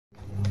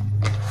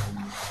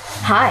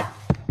Hi,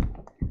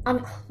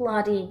 I'm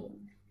Claudine,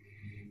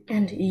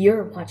 and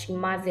you're watching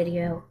my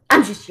video.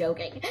 I'm just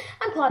joking.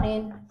 I'm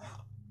Claudine.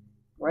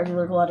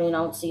 Regular Claudine, I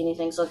don't see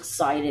anything, so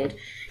excited.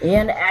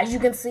 And as you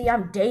can see,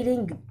 I'm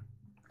dating...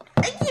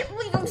 I can't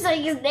believe I'm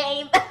saying his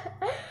name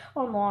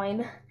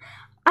online.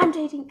 I'm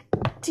dating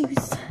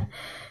Deuce.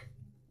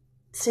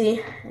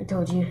 See, I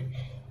told you.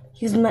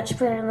 He's much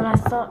better than I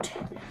thought.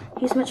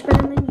 He's much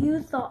better than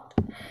you thought.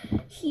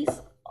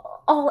 He's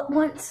all at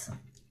once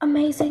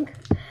amazing.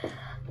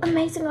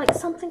 Amazing, like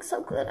something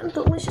so good and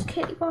delicious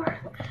candy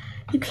bar.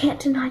 You can't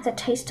deny the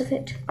taste of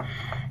it.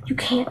 You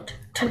can't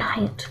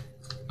deny it.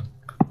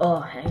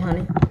 Oh, hey,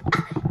 honey.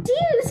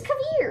 Deuce, come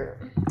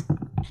here.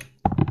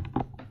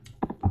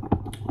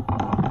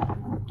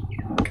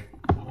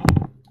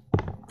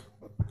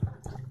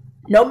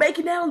 No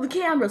making out on the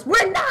cameras.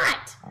 We're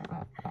not!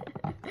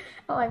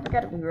 Oh, I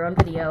forgot we were on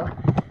video.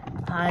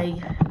 Hi,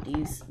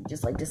 Deuce.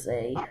 Just like to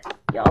say,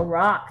 y'all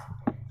rock.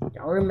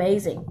 Y'all are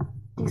amazing.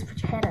 Deuce,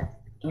 put your head up.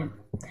 Yeah.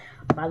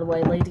 By the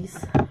way, ladies,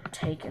 I'm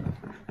taken.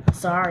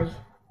 Sorry,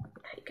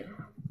 I'm taken.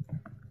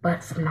 But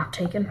if I'm not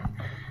taken,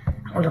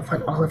 I would have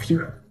let all of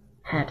you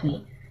have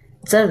me.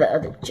 Instead of the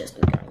other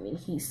Justin guy. I mean,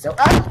 he's so...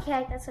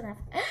 Okay, that's enough.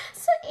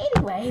 So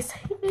anyways,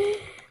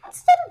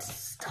 instead of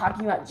just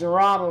talking about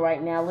drama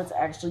right now, let's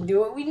actually do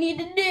what we need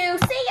to do.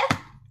 See ya!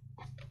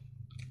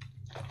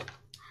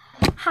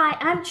 Hi,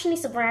 I'm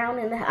Janisa Brown,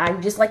 and I'm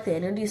just like the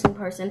introducing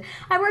person.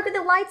 I work with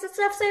the lights and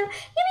stuff, so you'll be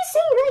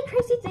seeing really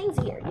crazy things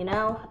here, you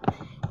know?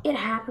 It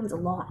happens a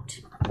lot.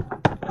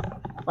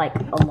 Like,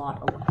 a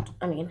lot.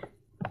 I mean,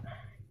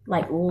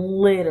 like,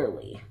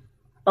 literally,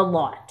 a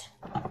lot.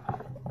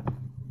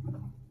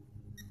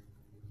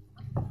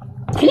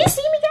 Can you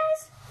see me,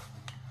 guys?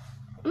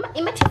 Am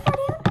I too far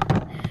down?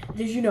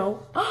 Did you know,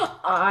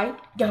 I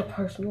got a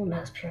personal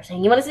nose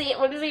piercing. You want to see it?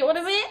 Want to see it? Want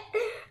to see it?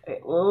 Okay,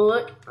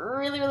 look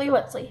really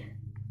closely.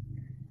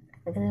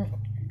 Look at it.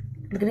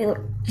 Look at it.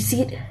 Look. You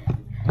see it?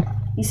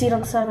 You see it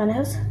on the side of my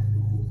nose?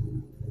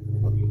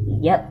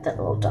 Yep, that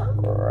little dot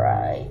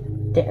right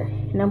there.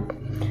 You know?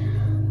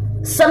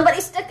 Somebody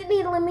stuck a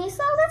needle in me,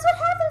 so that's what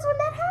happens when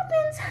that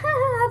happens.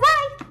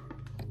 Bye!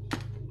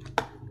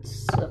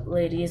 So,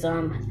 ladies,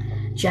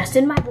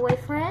 Justin, my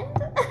boyfriend.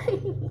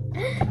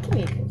 Give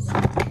me a kiss.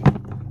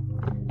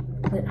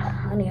 But,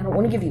 honey, I don't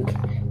want to give you a kiss.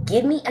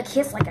 Give me a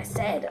kiss like I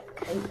said.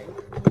 Okay?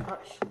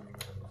 Gosh.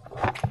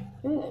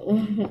 I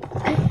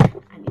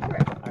need a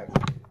regular.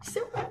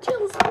 So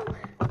jealous.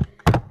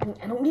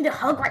 I don't need a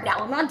hug right now.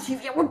 I'm on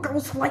TV with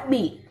girls who like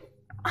me.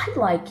 I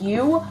like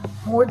you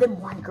more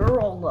than one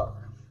girl. Oh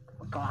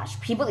my gosh,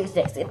 people these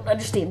days, they don't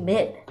understand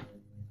men.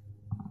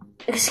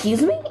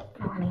 Excuse me? Oh,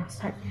 honey, I'm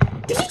sorry.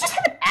 Did you just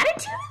have an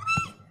attitude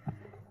with me?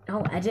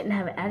 No, I didn't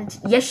have an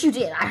attitude. Yes, you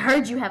did. I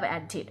heard you have an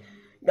attitude.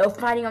 No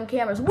fighting on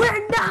cameras.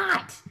 We're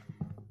not!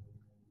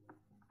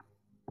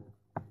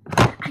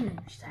 I know you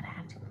just had an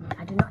attitude.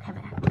 I do not have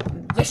an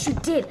attitude. Yes, you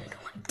did. No,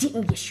 I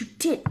didn't. Yes, you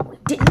did. No, I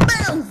didn't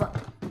move.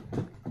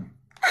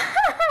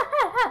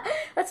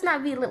 Let's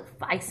not be a little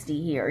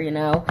feisty here, you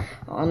know.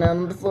 On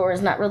the floor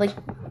is not really,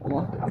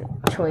 well,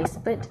 a choice,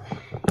 but,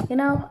 you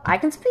know, I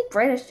can speak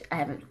British. I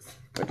have a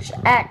British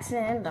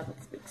accent. I can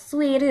speak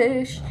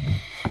Swedish.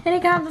 Any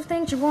kinds of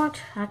things you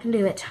want, I can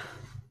do it.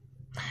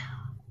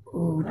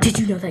 Ooh, did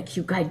you know that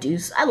cute guy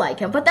Deuce? I like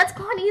him, but that's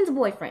Claudine's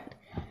boyfriend.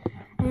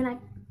 And I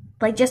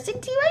like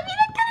Justin too. I mean,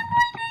 I kind of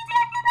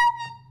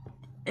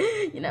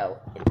you know,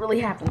 it really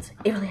happens.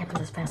 It really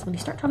happens as fast. When you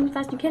start talking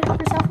fast, you can't help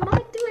yourself. And I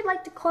do it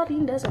like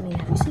Claudine does. I mean,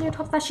 have you seen her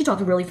talk fast? She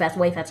talks really fast,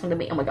 way faster than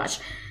me. Oh my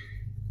gosh.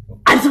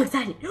 I'm so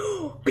excited.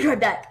 Be right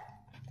back.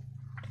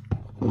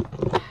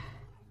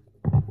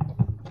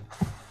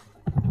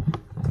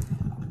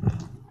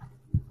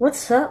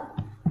 What's up?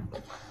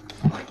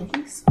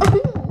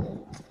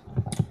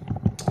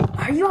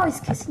 Are you always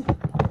kissing me?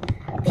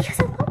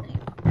 Because I love you.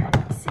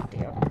 Sit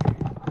down.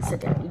 Sit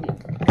down. You need a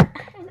break.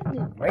 I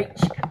need a break.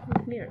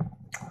 Come here.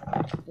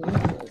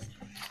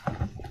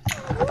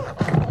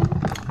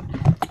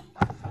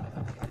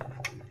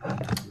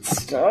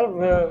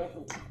 Stop it.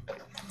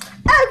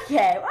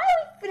 Okay, why don't we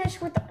finish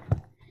with the...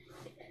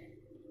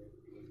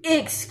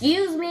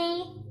 Excuse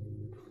me?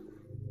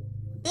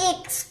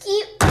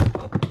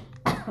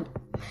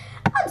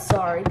 I'm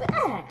sorry, but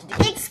I have to do...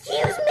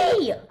 Excuse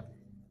me!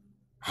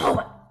 Oh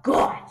my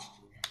gosh!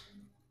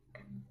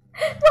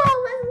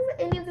 Well, that's the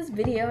end of this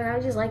video, and I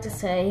would just like to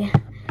say...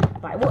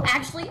 Bye. Well,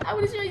 actually, I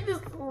want to show you this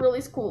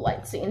really cool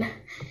light scene.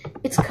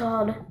 It's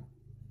called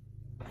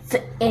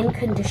the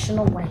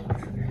unconditional wave.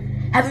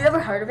 Have you ever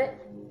heard of it?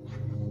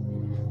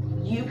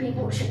 You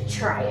people should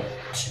try it.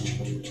 I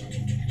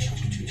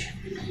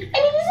mean,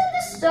 isn't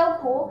this so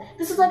cool?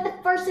 This is like the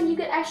first thing you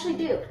could actually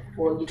do.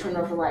 Well, you turn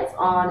off the lights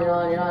on and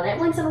on and on. It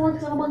blinks and it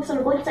blinks and it blinks and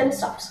it blinks and it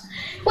stops.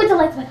 Wait, the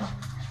lights back on.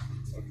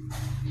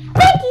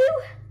 Thank you!